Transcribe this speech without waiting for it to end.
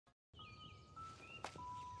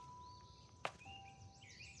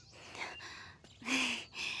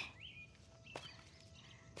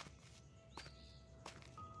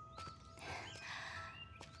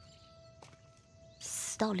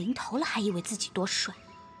到临头了，还以为自己多帅。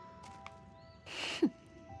哼，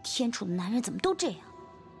天楚的男人怎么都这样？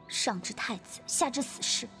上至太子，下至死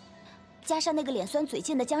士，加上那个脸酸嘴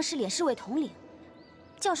贱的僵尸脸侍卫统领，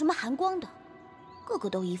叫什么寒光的，个个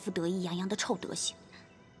都一副得意洋洋的臭德行。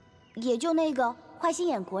也就那个坏心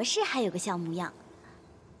眼国师还有个像模样。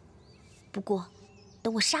不过，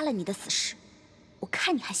等我杀了你的死士，我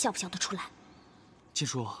看你还笑不笑得出来。金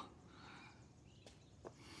叔，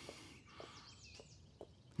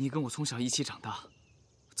你跟我从小一起长大，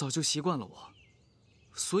早就习惯了我，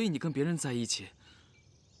所以你跟别人在一起，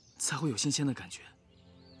才会有新鲜的感觉。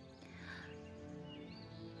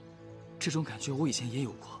这种感觉我以前也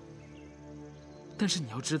有过，但是你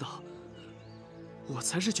要知道，我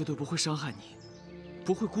才是绝对不会伤害你、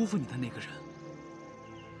不会辜负你的那个人。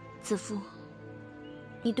子父，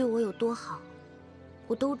你对我有多好，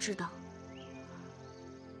我都知道。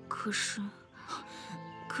可是，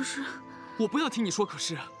我不要听你说可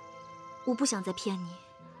是。我不想再骗你，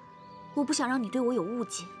我不想让你对我有误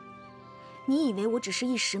解。你以为我只是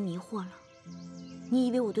一时迷惑了，你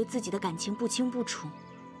以为我对自己的感情不清不楚。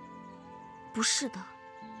不是的，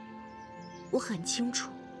我很清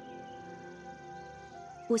楚。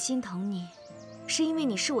我心疼你，是因为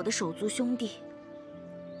你是我的手足兄弟。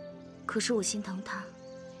可是我心疼他，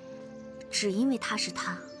只因为他是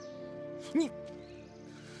他。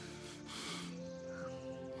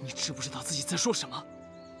你知不知道自己在说什么？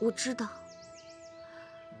我知道，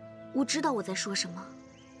我知道我在说什么。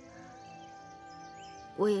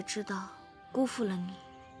我也知道辜负了你，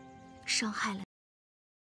伤害了你。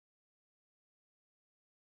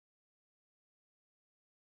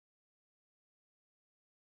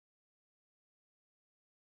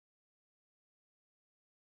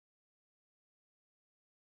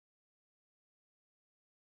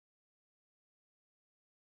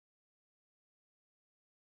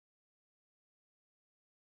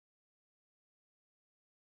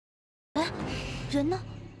人呢？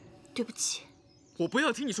对不起。我不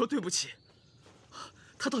要听你说对不起。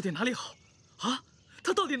他到底哪里好？啊？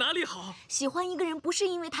他到底哪里好？喜欢一个人不是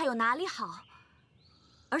因为他有哪里好，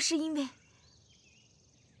而是因为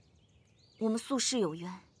我们宿世有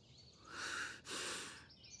缘。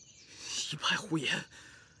一派胡言，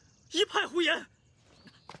一派胡言！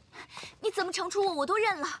你怎么惩处我，我都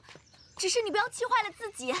认了，只是你不要气坏了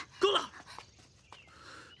自己。够了！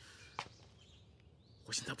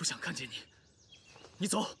我现在不想看见你。你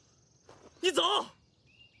走，你走！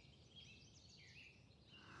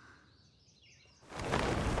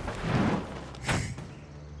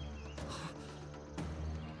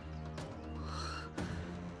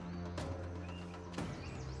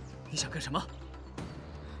你想干什么？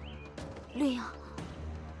略阳，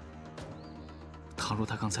倘若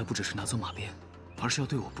他刚才不只是拿走马鞭，而是要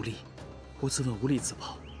对我不利，我自问无力自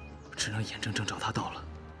保，只能眼睁睁找他到了。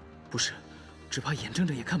不是，只怕眼睁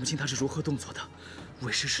睁也看不清他是如何动作的，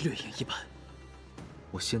为时是掠影一般。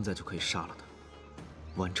我现在就可以杀了他，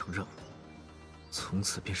完成任务，从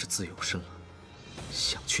此便是自由身了，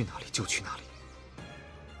想去哪里就去哪里。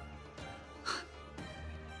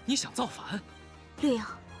你想造反？略阳，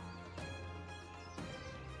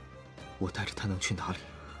我带着他能去哪里？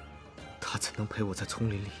他怎能陪我在丛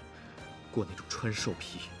林里过那种穿兽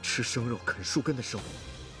皮、吃生肉、啃树根的生活？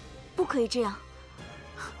不可以这样。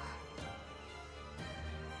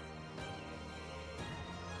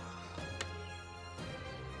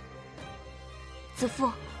子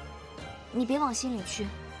父，你别往心里去，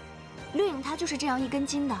略影他就是这样一根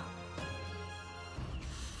筋的。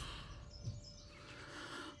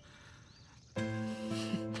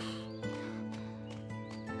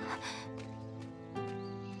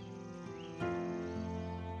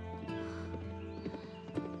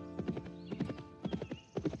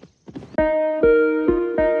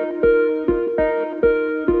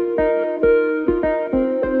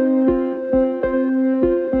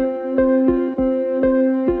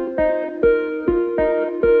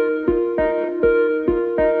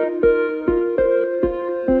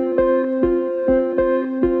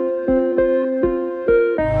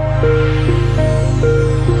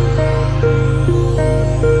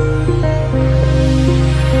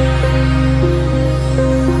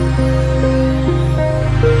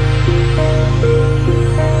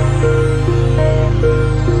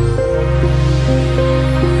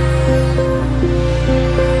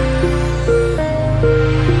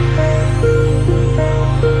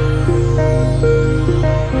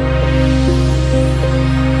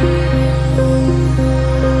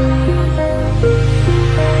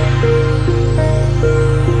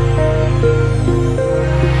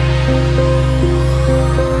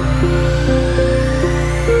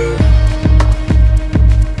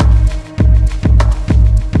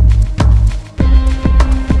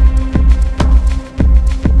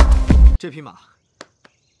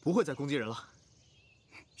不会再攻击人了。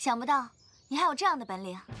想不到你还有这样的本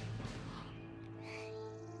领。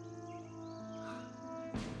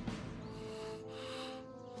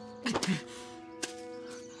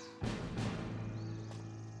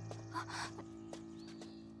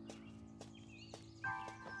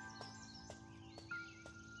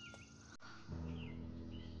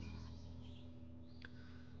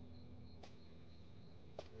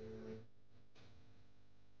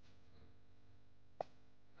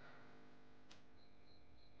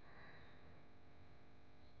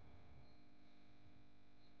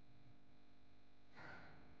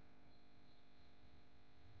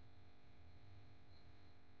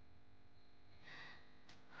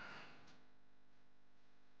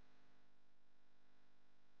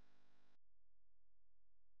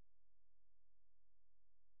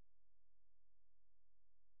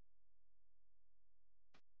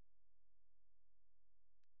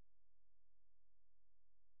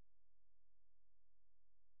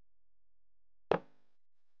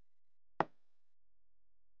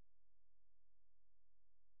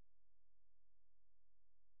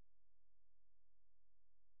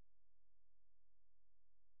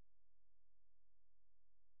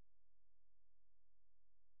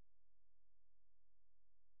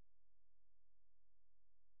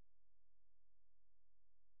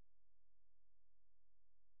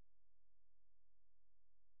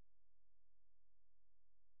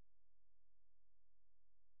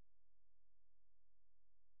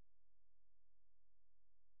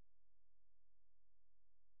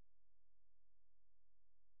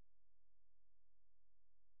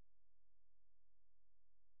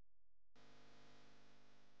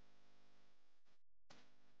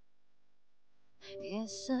夜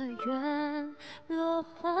色远，落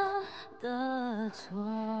花的错。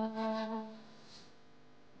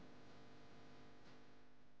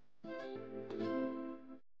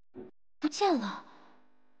不见了。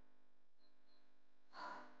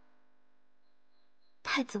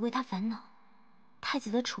太子为他烦恼，太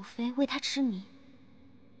子的储妃为他痴迷，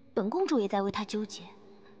本公主也在为他纠结。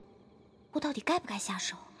我到底该不该下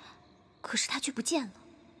手？可是他却不见了，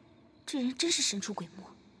这人真是神出鬼没。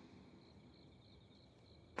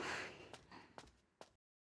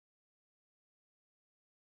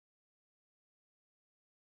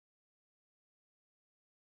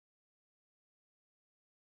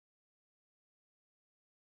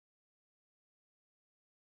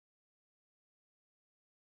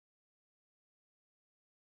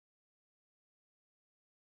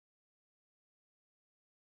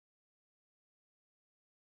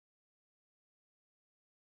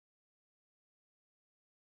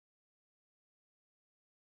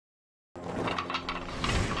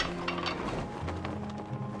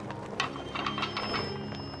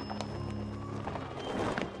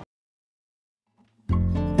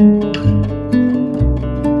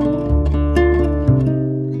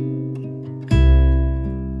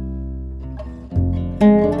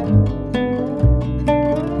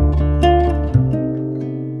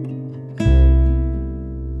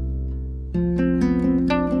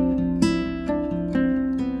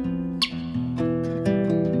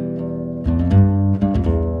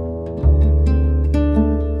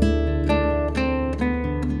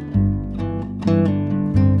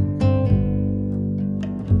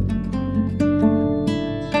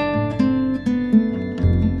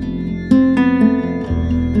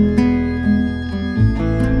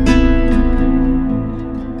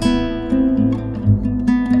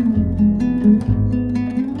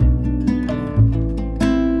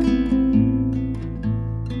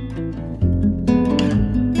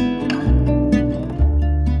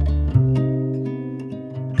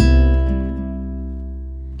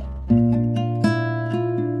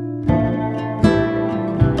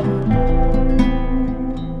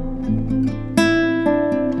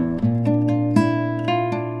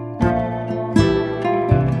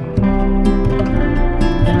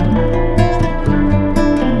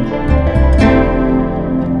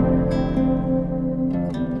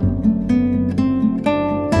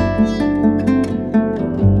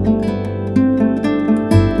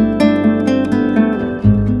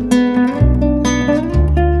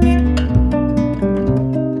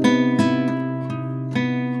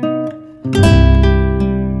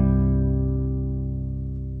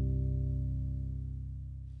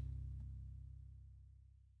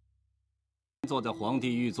坐在皇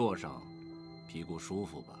帝御座上，屁股舒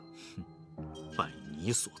服吧？拜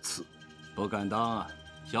你所赐，不敢当啊！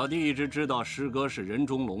小弟一直知道师哥是人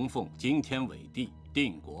中龙凤，惊天伟地，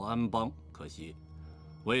定国安邦。可惜，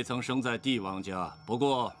未曾生在帝王家。不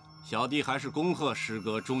过，小弟还是恭贺师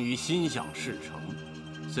哥终于心想事成。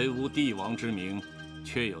虽无帝王之名，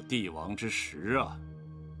却有帝王之实啊！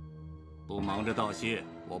不忙着道谢，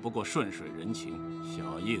我不过顺水人情，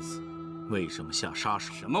小意思。为什么下杀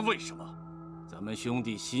手？什么为什么？咱们兄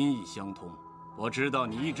弟心意相通，我知道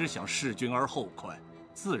你一直想弑君而后快，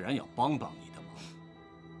自然要帮帮你的忙。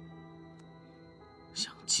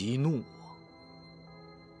想激怒我？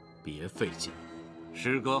别费劲。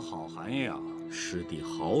师哥好涵养，师弟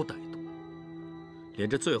好歹毒，连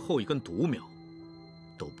这最后一根独苗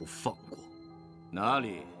都不放过。哪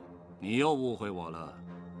里？你又误会我了。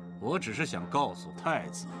我只是想告诉太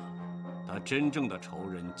子，他真正的仇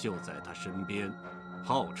人就在他身边，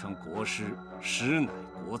号称国师，实乃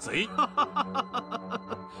国贼。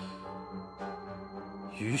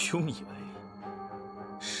愚兄以为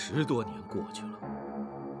10多年过去了，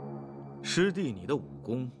师弟你的武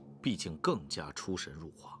功毕竟更加出神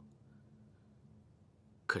入化，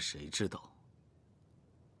可谁知道，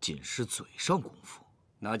仅是嘴上功夫。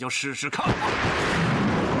那就试试看吧。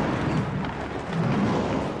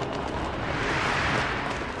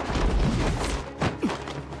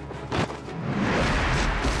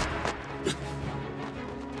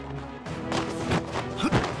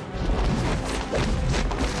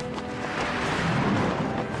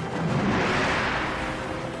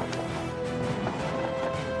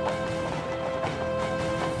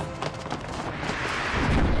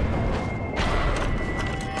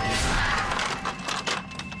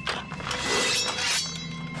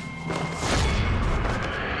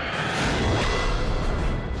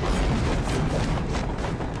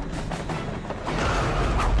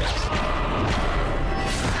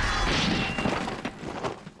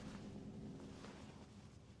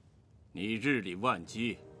你日理万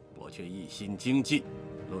机，我却一心精进。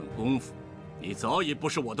论功夫，你早已不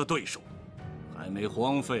是我的对手，还没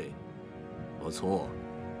荒废。不错，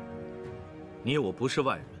你我不是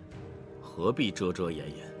外人，何必遮遮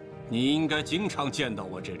掩掩？你应该经常见到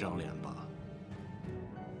我这张脸吧？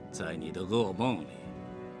在你的噩梦里。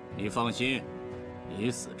你放心，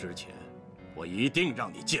你死之前，我一定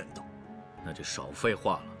让你见到。那就少废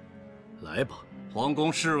话了，来吧。皇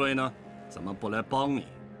宫侍卫呢？怎么不来帮你？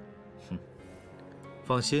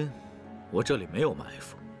放心，我这里没有埋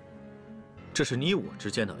伏，这是你我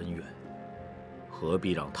之间的恩怨，何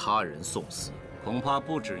必让他人送死？恐怕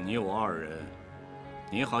不止你我二人，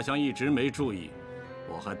你好像一直没注意，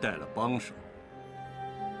我还带了帮手。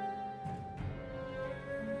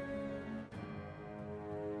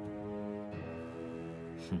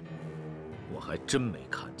我还真没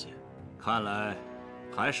看见。看来，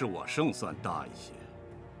还是我胜算大一些。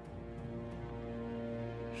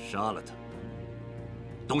杀了他。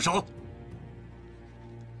动手！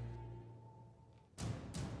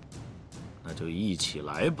那就一起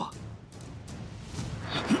来吧。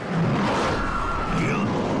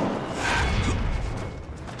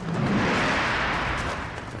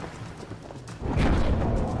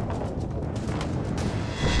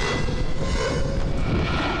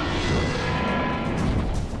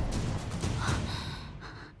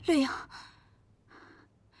略阳。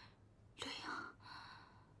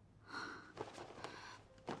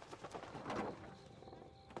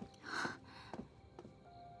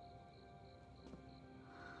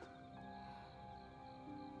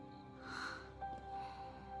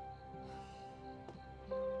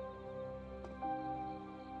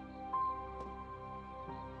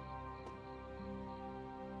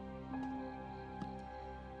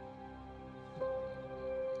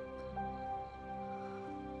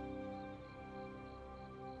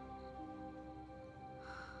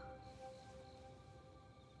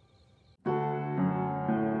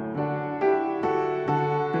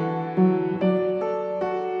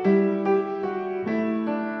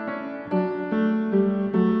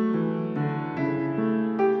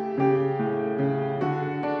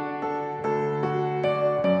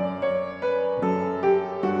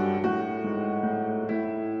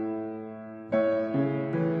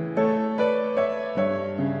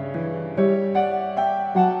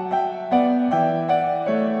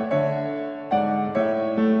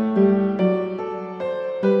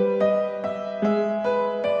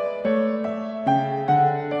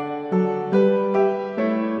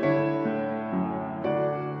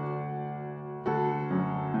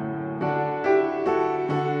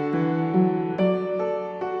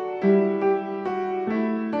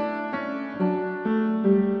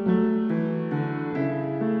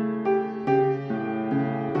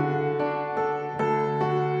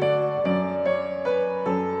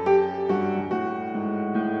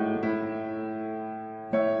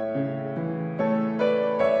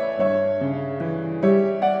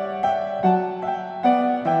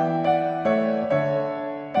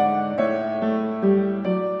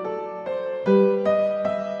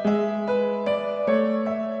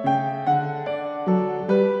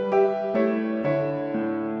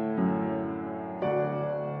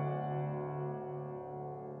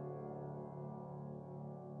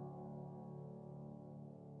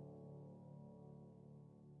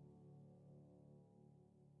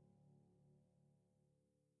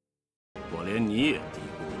你也低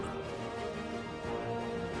估了。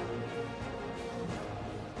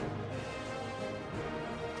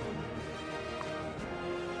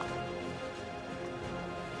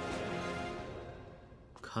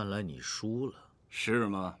看来你输了，是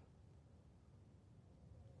吗？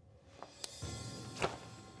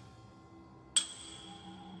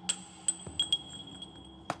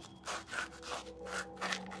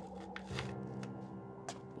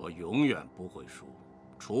我永远不会输，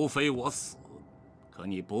除非我死。可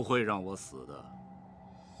你不会让我死的，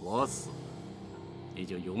我死了，你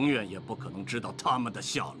就永远也不可能知道他们的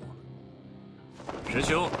下落了。师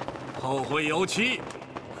兄，后会有期。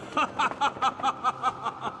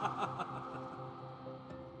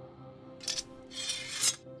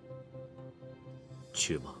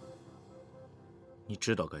去吧，你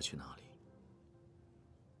知道该去哪里。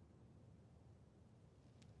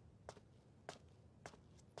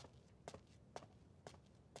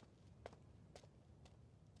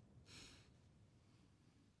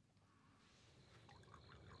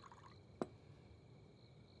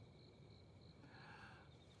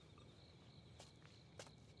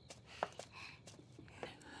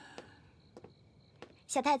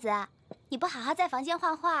小太子，你不好好在房间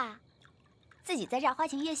画画，自己在这儿花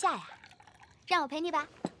前月下呀？让我陪你吧。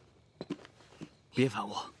别烦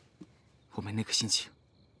我，我没那个心情。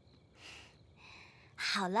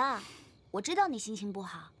好了，我知道你心情不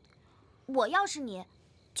好。我要是你，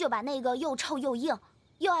就把那个又臭又硬、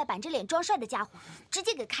又爱板着脸装帅的家伙直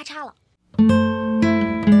接给咔嚓了。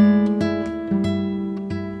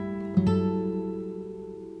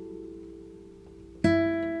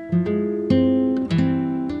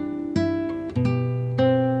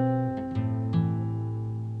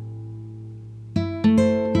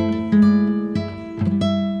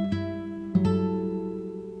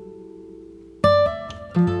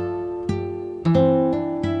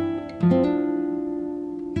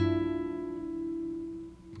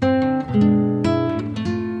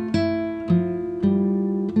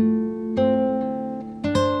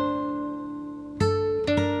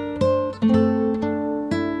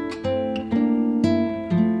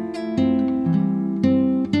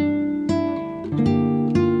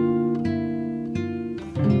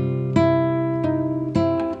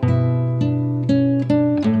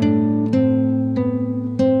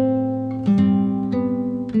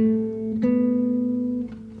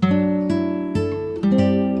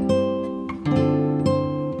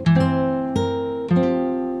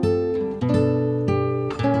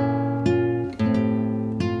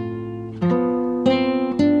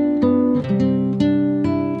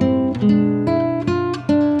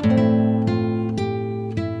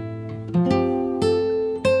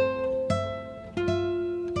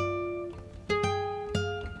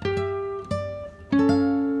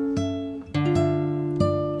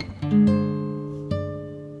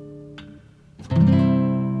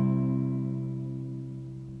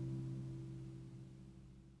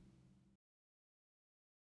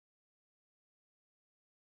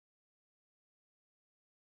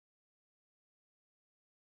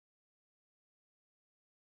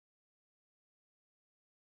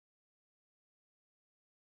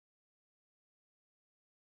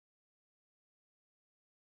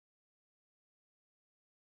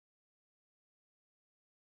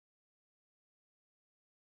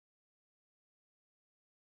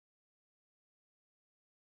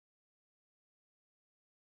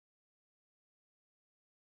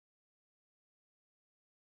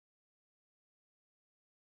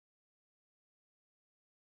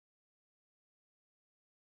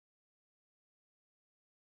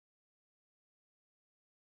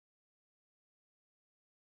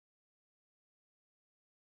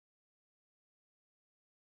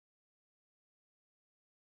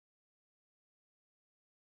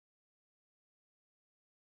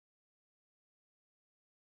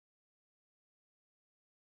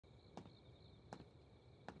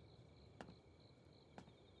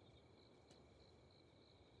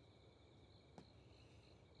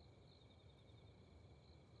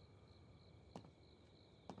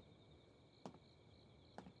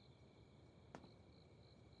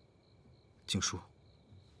静书，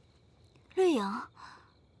绿影，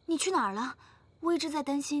你去哪儿了？我一直在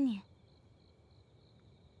担心你。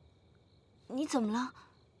你怎么了？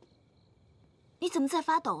你怎么在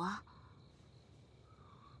发抖啊？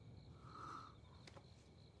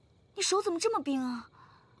你手怎么这么冰啊？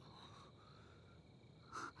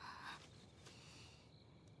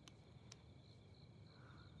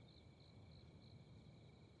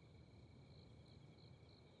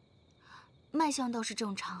脉象倒是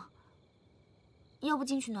正常，要不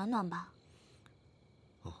进去暖暖吧？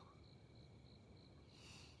哦。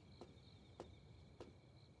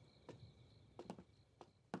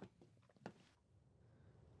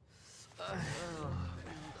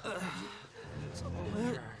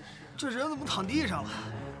这人怎么躺地上了？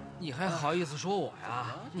你还好意思说我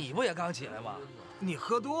呀？你不也刚起来吗？你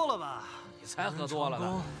喝多了吧？你才喝多了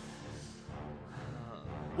呢！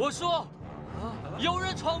我说，有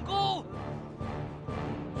人闯宫！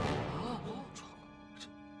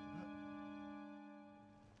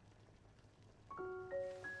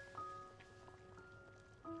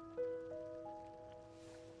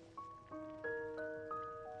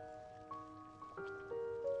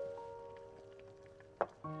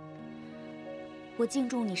我敬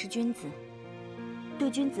重你是君子，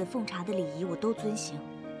对君子奉茶的礼仪我都遵行，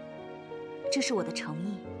这是我的诚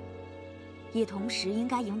意，也同时应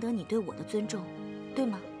该赢得你对我的尊重，对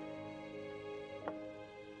吗？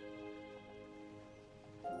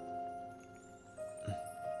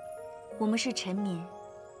我们是臣民，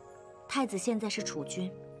太子现在是储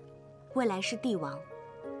君，未来是帝王，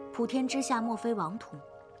普天之下莫非王土，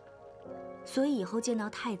所以以后见到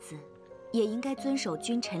太子，也应该遵守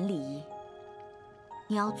君臣礼仪。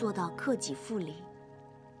你要做到克己复礼，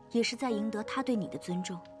也是在赢得他对你的尊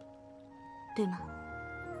重，对吗？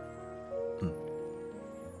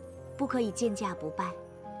不可以见驾不拜，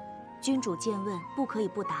君主见问不可以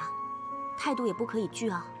不答，态度也不可以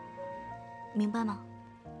倨傲，明白吗？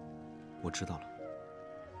我知道了。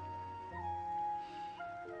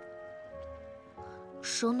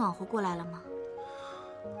手暖和过来了吗？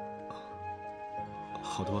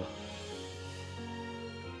好多了。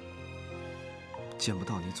见不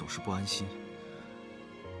到你总是不安心，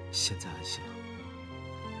现在安心了。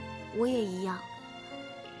我也一样，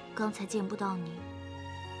刚才见不到你，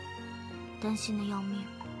担心的要命。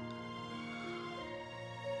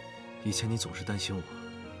以前你总是担心我，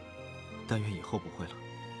但愿以后不会了。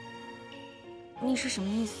你是什么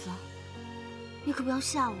意思？你可不要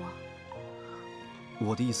吓我。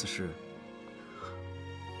我的意思是，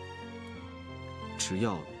只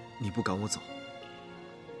要你不赶我走，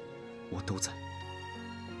我都在。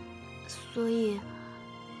所以，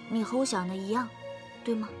你和我想的一样，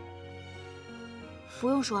对吗？不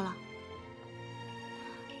用说了，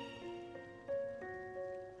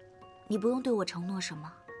你不用对我承诺什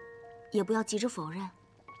么，也不要急着否认。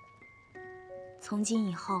从今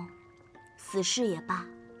以后，死士也罢，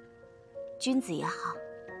君子也好，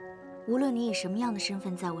无论你以什么样的身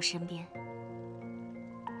份在我身边，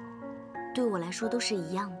对我来说都是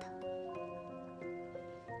一样的。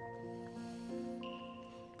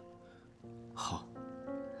好。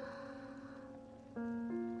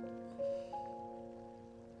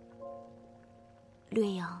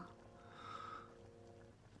略阳，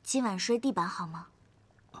今晚睡地板好吗？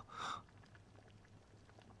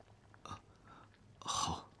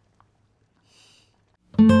好。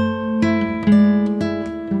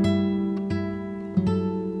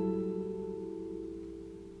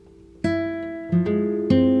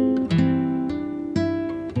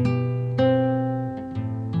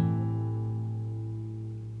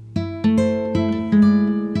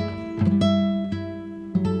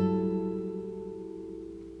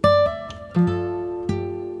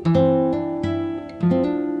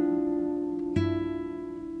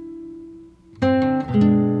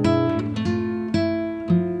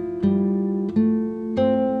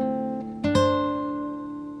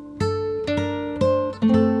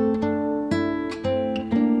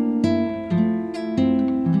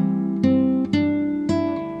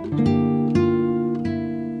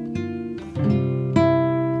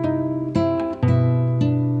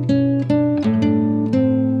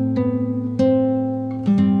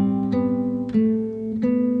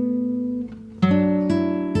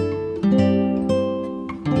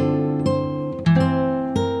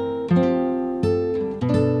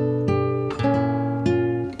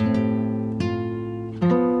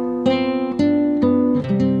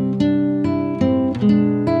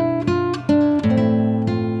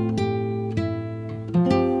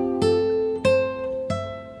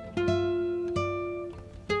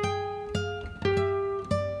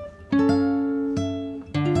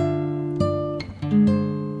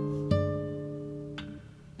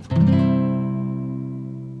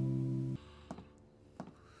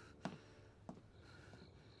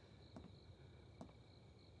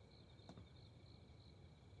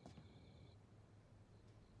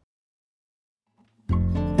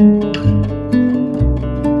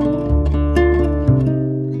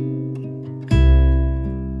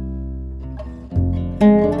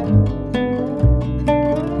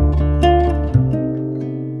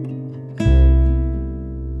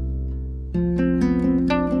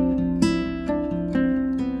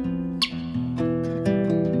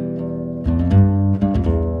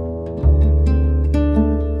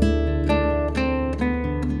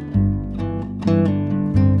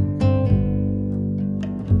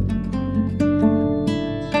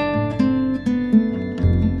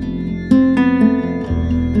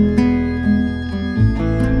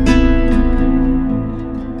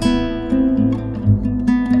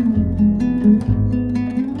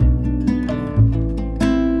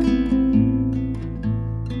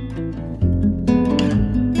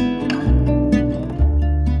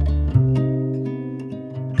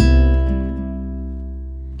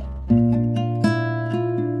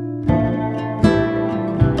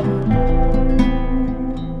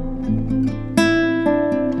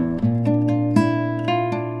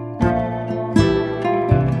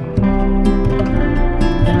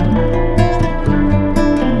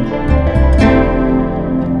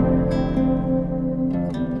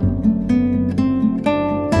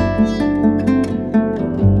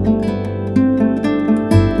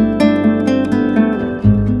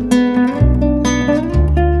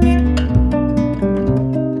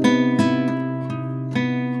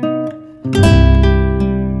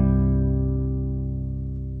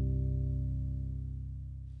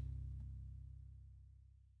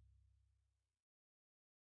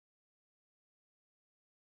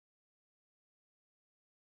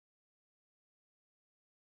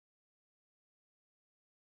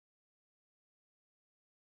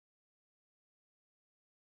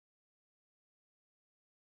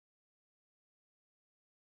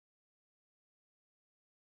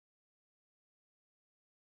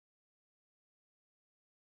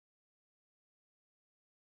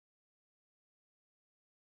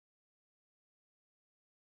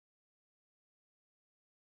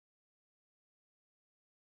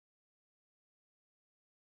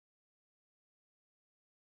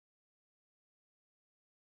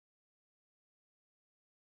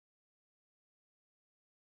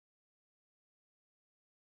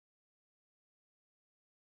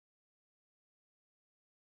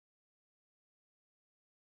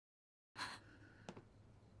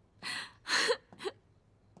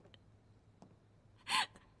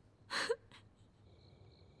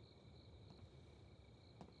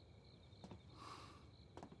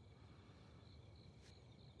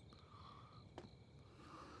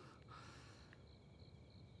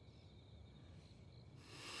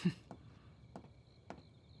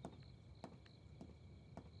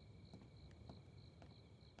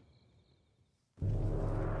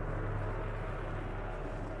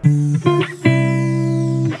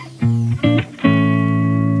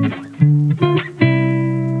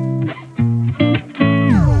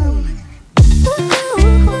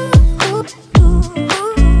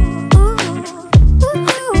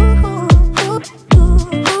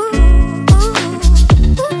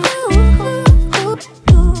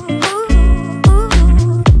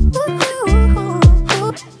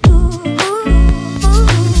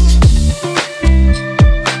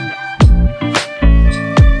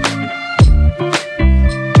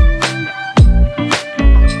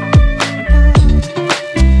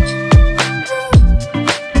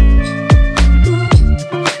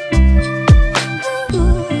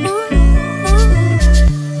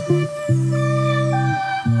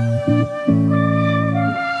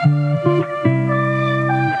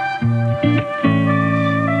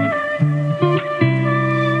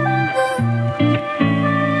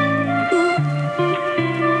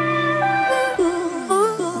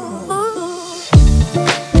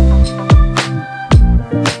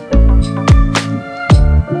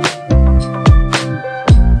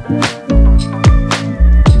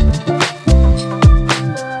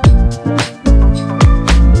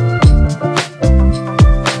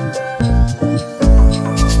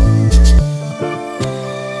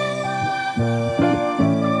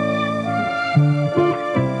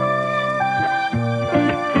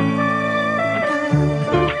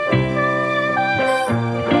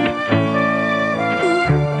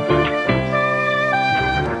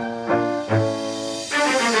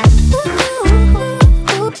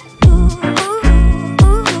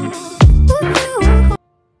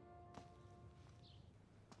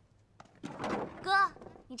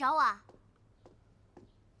你找我啊？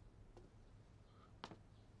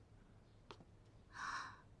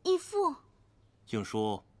义父，静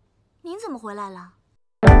书，您怎么回来了？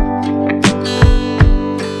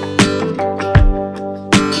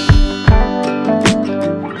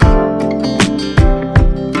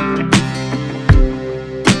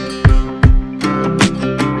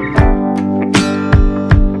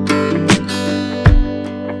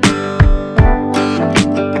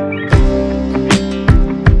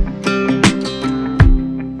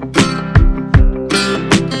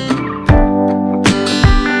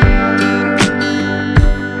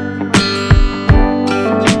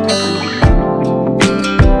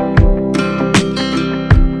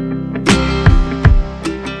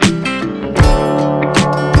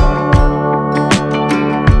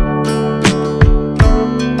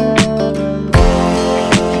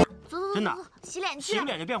洗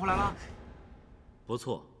脸就变回来了，不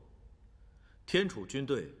错。天楚军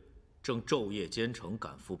队正昼夜兼程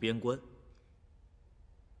赶赴边关，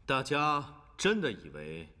大家真的以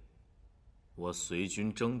为我随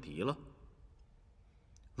军征敌了？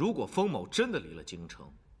如果封某真的离了京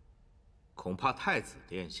城，恐怕太子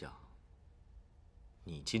殿下，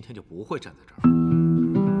你今天就不会站在这儿。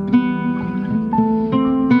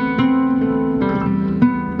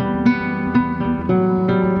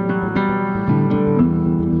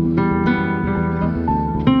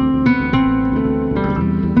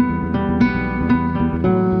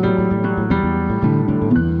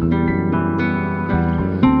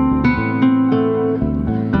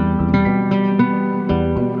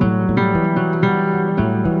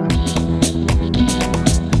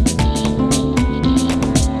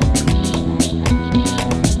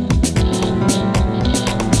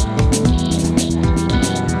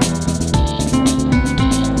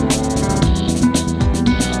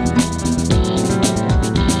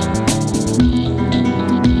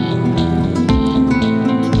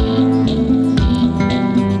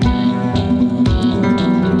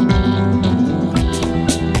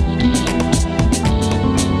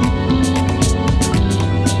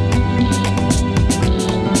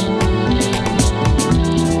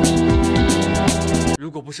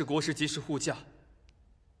不是国师及时护驾，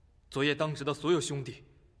昨夜当值的所有兄弟，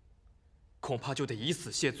恐怕就得以死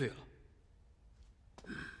谢罪了。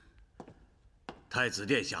太子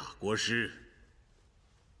殿下，国师，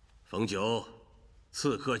冯九，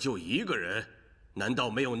刺客就一个人，难道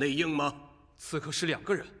没有内应吗？刺客是2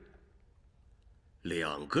个人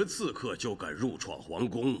，2个刺客就敢入闯皇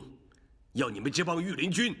宫，要你们这帮御林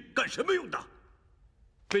军干什么用的？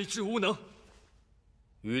卑职无能。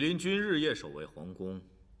御林军日夜守卫皇宫。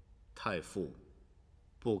太傅，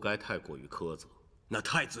不该太过于苛责。那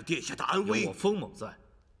太子殿下的安危，有我封某在，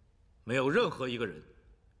没有任何一个人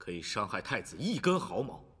可以伤害太子一根毫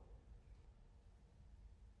毛。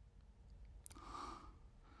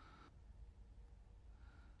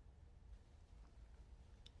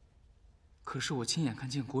可是我亲眼看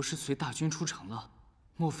见国师随大军出城了，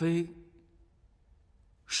莫非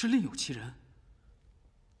是另有其人？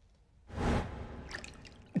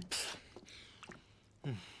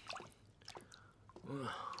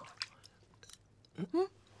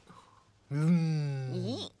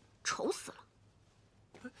咦，丑死了！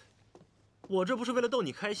我这不是为了逗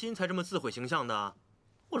你开心才这么自毁形象的，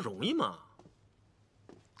我容易吗？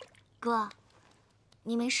哥，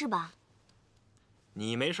你没事吧？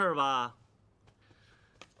你没事吧？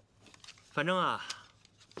反正啊，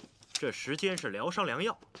这时间是疗伤良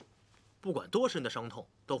药，不管多深的伤痛，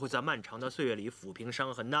都会在漫长的岁月里抚平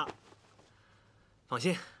伤痕的。放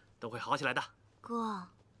心，都会好起来的。哥，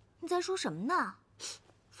你在说什么呢？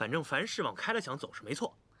反正凡事往开了想走是没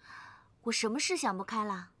错。我什么事想不开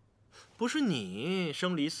了？不是你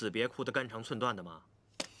生离死别哭得肝肠寸断的吗？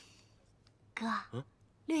哥，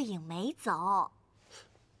掠影没走。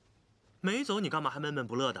没走，你干嘛还闷闷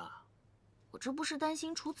不乐的？我这不是担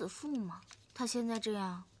心楚子父吗？他现在这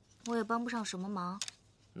样，我也帮不上什么忙。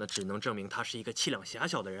那只能证明他是一个气量狭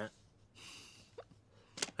小的人。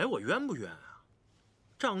哎，我冤不冤啊？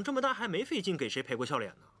长这么大还没费劲给谁赔过笑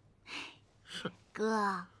脸呢。哼，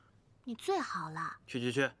哥，你最好了。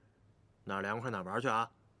去，哪儿凉快哪儿玩去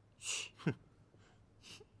啊！哼，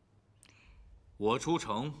我出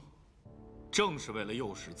城，正是为了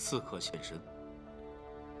诱使刺客现身。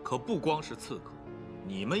可不光是刺客，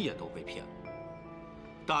你们也都被骗了。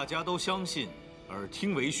大家都相信耳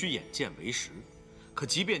听为虚，眼见为实，可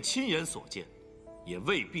即便亲眼所见，也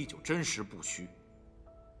未必就真实不虚。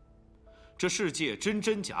这世界真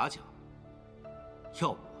真假假，要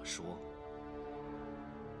我说，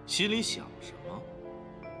心里想什么，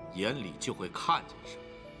眼里就会看见什么，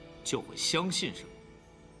就会相信什么。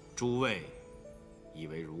诸位，以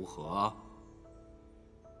为如何？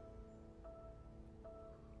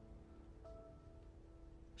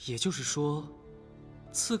也就是说，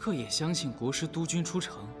刺客也相信国师督军出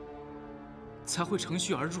城，才会乘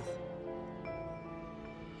虚而入。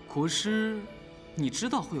国师，你知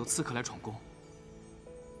道会有刺客来闯宫？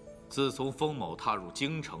自从封某踏入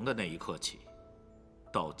京城的那一刻起，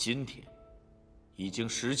到今天，已经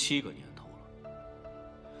17个年头了。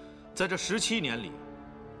在这17年里，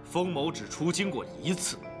封某只出京过1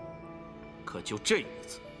次，可就这一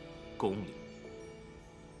次，宫里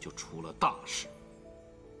就出了大事。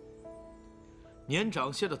年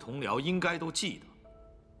长些的同僚应该都记得，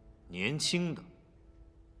年轻的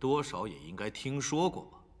多少也应该听说过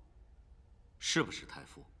吧？是不是太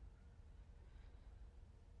傅？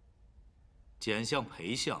简相、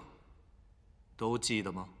裴相都记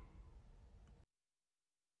得吗？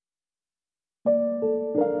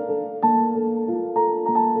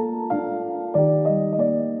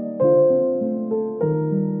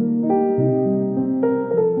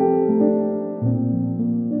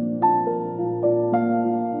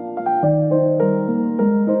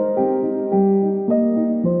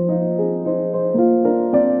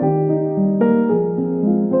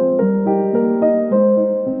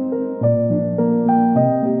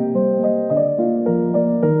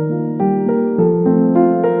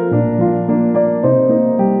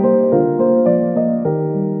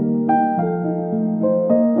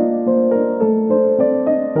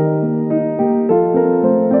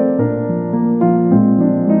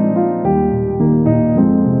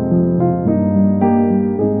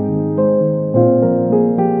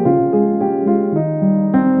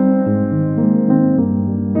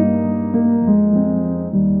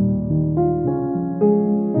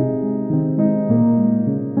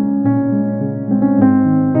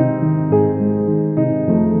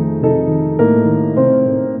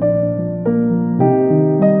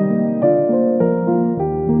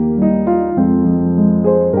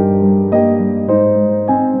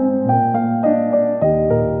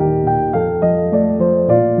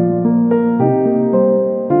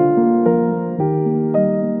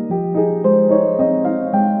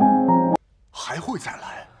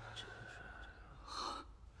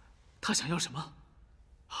他想要什么？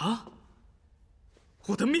啊！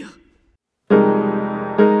我的命！